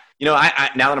interesting. I now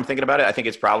that I'm thinking about it, I think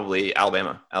it's probably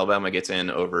Alabama. Alabama gets in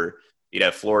over. You'd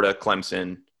have Florida,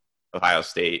 Clemson, Ohio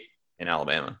State, and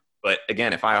Alabama. But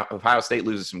again, if Ohio State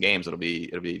loses some games, it'll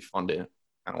be fun to kind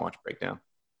of watch break down.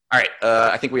 All right,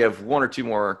 I think we have one or two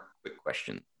more quick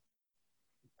questions.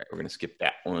 All right, we're going to skip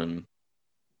that one.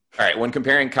 All right, when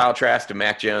comparing Kyle Trask to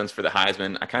Mac Jones for the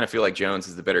Heisman, I kind of feel like Jones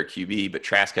is the better QB, but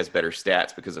Trask has better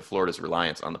stats because of Florida's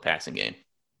reliance on the passing game.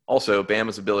 Also,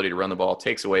 Bama's ability to run the ball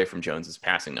takes away from Jones's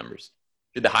passing numbers.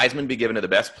 Should the Heisman be given to the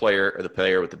best player or the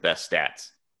player with the best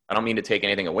stats? I don't mean to take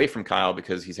anything away from Kyle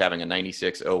because he's having a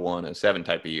 96, 01, 07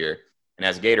 type of year. And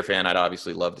as a Gator fan, I'd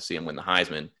obviously love to see him win the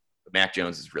Heisman, but Mac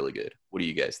Jones is really good. What do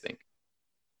you guys think?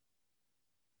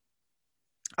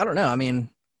 I don't know. I mean,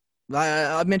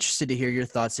 I'm interested to hear your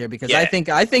thoughts here because Yeah.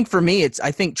 I think for me,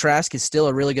 I think Trask is still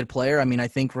a really good player. I mean, I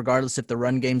think regardless if the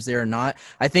run game's there or not,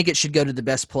 I think it should go to the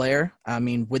best player. I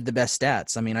mean, with the best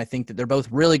stats. I mean, I think that they're both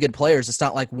really good players. It's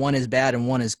not like one is bad and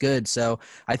one is good. So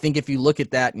I think if you look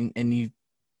at that and you,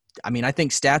 I mean, I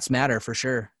think stats matter for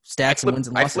sure. Stats and wins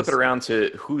and I losses. flip it around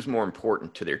to who's more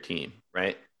important to their team,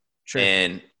 right? Sure.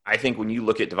 And I think when you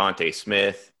look at Devontae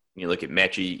Smith, you look at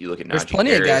Mechie, you look at There's Najee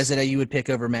plenty Harris, of guys that you would pick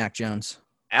over Mac Jones.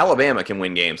 Alabama can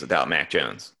win games without Mac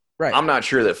Jones. Right. I'm not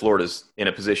sure that Florida's in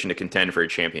a position to contend for a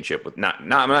championship with I'm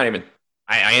not even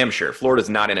I am sure Florida's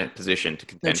not in a position to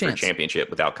contend for a championship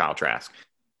without Kyle Trask.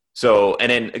 So, and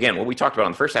then again, what we talked about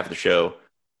on the first half of the show,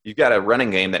 you've got a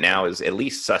running game that now is at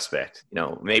least suspect.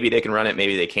 Maybe they can run it,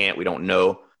 maybe they can't. We don't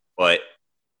know. But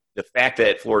the fact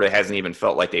that Florida hasn't even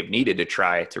felt like they've needed to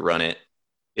try to run it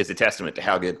is a testament to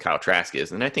how good Kyle Trask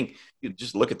is. And I think you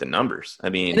just look at the numbers. I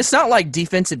mean, and it's not like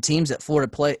defensive teams that Florida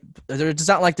play. It's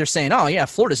not like they're saying, "Oh yeah,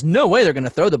 Florida's no way they're going to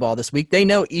throw the ball this week." They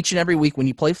know each and every week when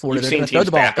you play Florida, they're going to throw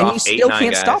the ball, and you still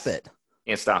can't stop it.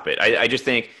 Can't stop it. I just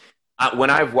think when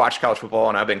I've watched college football,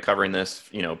 and I've been covering this,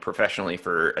 professionally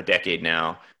for a decade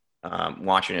now,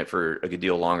 watching it for a good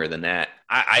deal longer than that,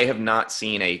 I have not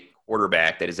seen a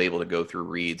quarterback that is able to go through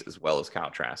reads as well as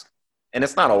Kyle Trask. And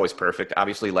it's not always perfect.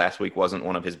 Obviously, last week wasn't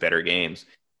one of his better games.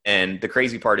 And the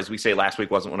crazy part is we say last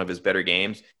week wasn't one of his better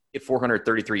games. He had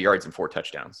 433 yards and 4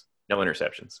 touchdowns, no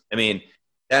interceptions. I mean,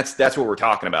 that's what we're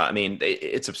talking about. I mean,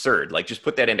 it's absurd. Like, just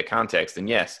put that into context. And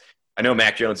yes, I know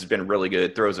Mac Jones has been really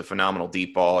good, throws a phenomenal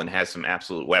deep ball, and has some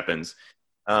absolute weapons.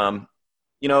 And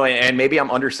maybe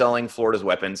I'm underselling Florida's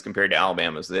weapons compared to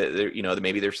Alabama's.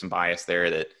 Maybe there's some bias there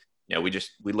that,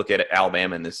 we look at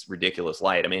Alabama in this ridiculous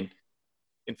light. I mean,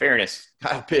 in fairness,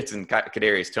 Kyle Pitts and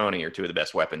Kadarius Toney are two of the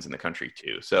best weapons in the country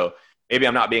too. So maybe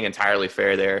I'm not being entirely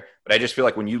fair there, but I just feel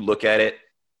like when you look at it,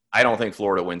 I don't think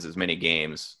Florida wins as many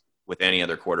games with any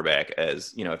other quarterback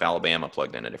as, if Alabama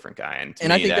plugged in a different guy.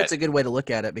 And I think that's a good way to look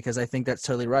at it because I think that's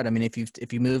totally right. I mean,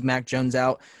 if you move Mac Jones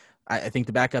out, I think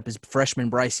the backup is freshman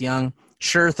Bryce Young.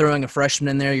 Sure, throwing a freshman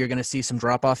in there, you're going to see some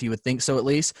drop-off. You would think so at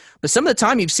least. But some of the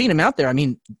time you've seen him out there, I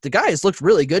mean, the guy has looked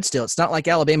really good still. It's not like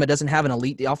Alabama doesn't have an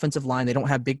elite offensive line. They don't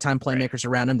have big-time playmakers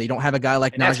around them. They don't have a guy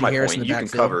like Najee Harris in the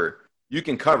backfield. You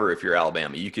can cover if you're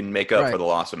Alabama. You can make up for the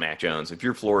loss of Mac Jones. If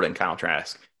you're Florida and Kyle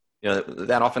Trask,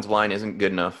 that offensive line isn't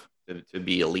good enough to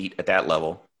be elite at that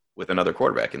level with another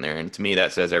quarterback in there. And to me,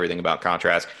 that says everything about Kyle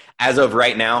Trask. As of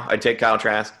right now, I'd take Kyle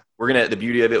Trask. The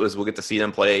beauty of it was we'll get to see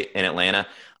them play in Atlanta.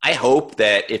 I hope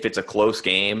that if it's a close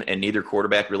game and neither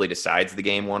quarterback really decides the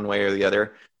game one way or the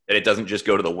other, that it doesn't just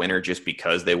go to the winner just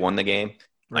because they won the game.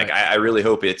 Right. Like I really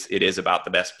hope it is about the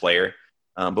best player.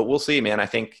 But we'll see, man. I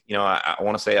think, I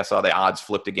want to say I saw the odds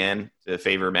flipped again to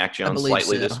favor Mac Jones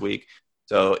slightly this week.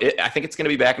 So I think it's going to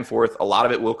be back and forth. A lot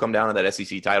of it will come down to that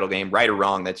SEC title game, right or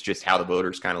wrong. That's just how the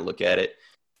voters kind of look at it.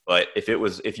 But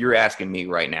if you're asking me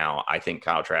right now, I think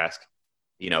Kyle Trask,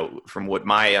 from what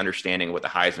my understanding of what the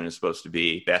Heisman is supposed to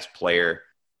be, best player,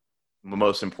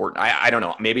 most important. I don't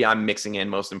know. Maybe I'm mixing in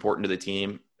most important to the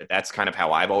team, but that's kind of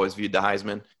how I've always viewed the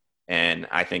Heisman. And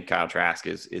I think Kyle Trask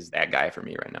is that guy for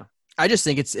me right now. I just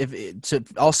think I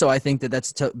think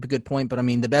that's a good point. But I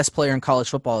mean, the best player in college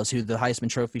football is who the Heisman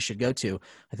Trophy should go to.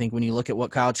 I think when you look at what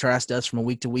Kyle Trask does from a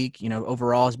week to week,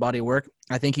 overall his body of work,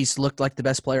 I think he's looked like the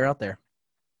best player out there.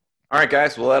 All right,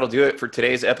 guys. Well, that'll do it for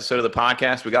today's episode of the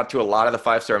podcast. We got to a lot of the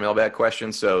 5-star mailbag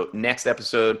questions. So next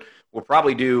episode, we'll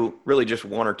probably do really just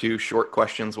one or two short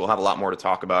questions. We'll have a lot more to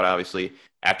talk about, obviously,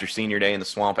 after senior day in the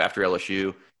swamp, after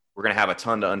LSU. We're going to have a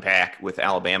ton to unpack with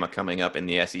Alabama coming up in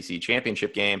the SEC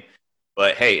championship game.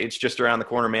 But, hey, it's just around the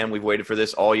corner, man. We've waited for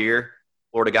this all year.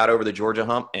 Florida got over the Georgia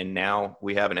hump, and now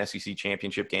we have an SEC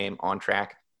championship game on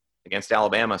track against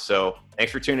Alabama. So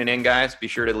thanks for tuning in, guys. Be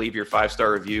sure to leave your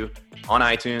 5-star review on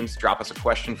iTunes. Drop us a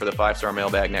question for the 5-star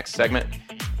mailbag next segment,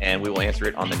 and we will answer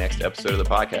it on the next episode of the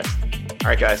podcast. All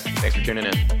right, guys. Thanks for tuning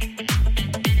in.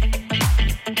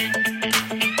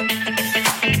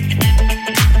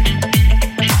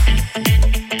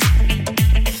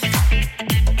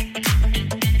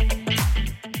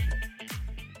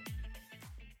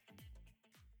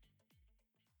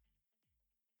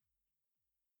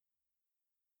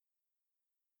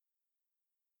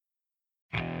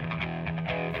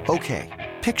 Okay,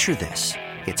 picture this.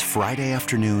 It's Friday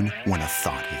afternoon when a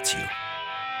thought hits you.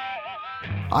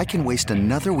 I can waste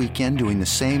another weekend doing the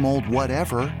same old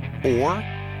whatever, or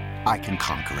I can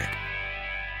conquer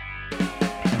it.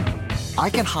 I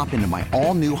can hop into my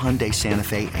all-new Hyundai Santa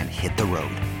Fe and hit the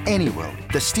road. Any road.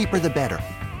 The steeper, the better.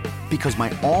 Because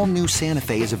my all-new Santa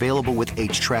Fe is available with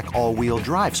H-Track all-wheel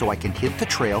drive, so I can hit the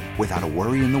trail without a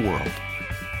worry in the world.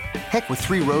 Heck, with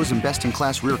 3 rows and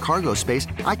best-in-class rear cargo space,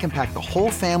 I can pack the whole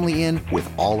family in with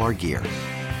all our gear.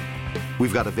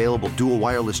 We've got available dual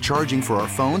wireless charging for our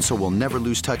phones, so we'll never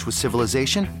lose touch with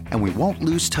civilization, and we won't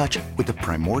lose touch with the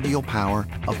primordial power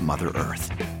of Mother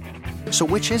Earth. So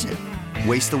which is it?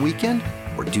 Waste the weekend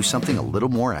or do something a little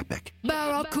more epic?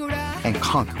 And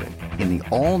conquer it in the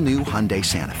all-new Hyundai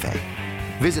Santa Fe.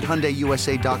 Visit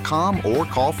HyundaiUSA.com or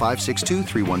call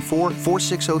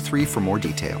 562-314-4603 for more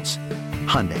details.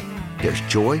 Hyundai, there's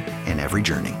joy in every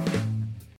journey.